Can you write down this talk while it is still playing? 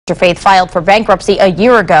Interfaith filed for bankruptcy a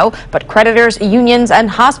year ago, but creditors, unions, and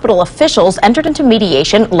hospital officials entered into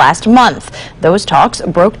mediation last month. Those talks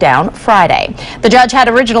broke down Friday. The judge had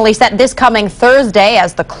originally set this coming Thursday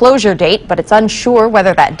as the closure date, but it's unsure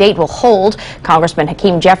whether that date will hold. Congressman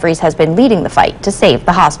Hakeem Jeffries has been leading the fight to save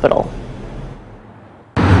the hospital.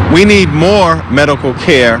 We need more medical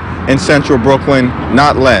care in central Brooklyn,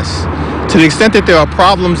 not less. To the extent that there are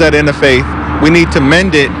problems at Interfaith, we need to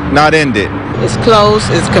mend it, not end it. It's close,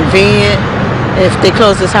 it's convenient. If they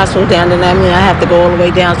close this hospital down, then I mean I have to go all the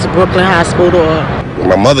way down to Brooklyn Hospital.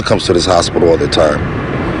 My mother comes to this hospital all the time.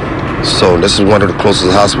 So this is one of the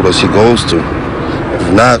closest hospitals she goes to.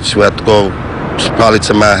 If not, she'll have to go probably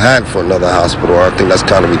to Manhattan for another hospital. I think that's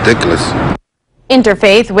kind of ridiculous.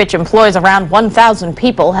 Interfaith, which employs around 1,000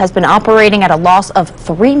 people, has been operating at a loss of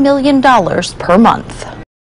 $3 million per month.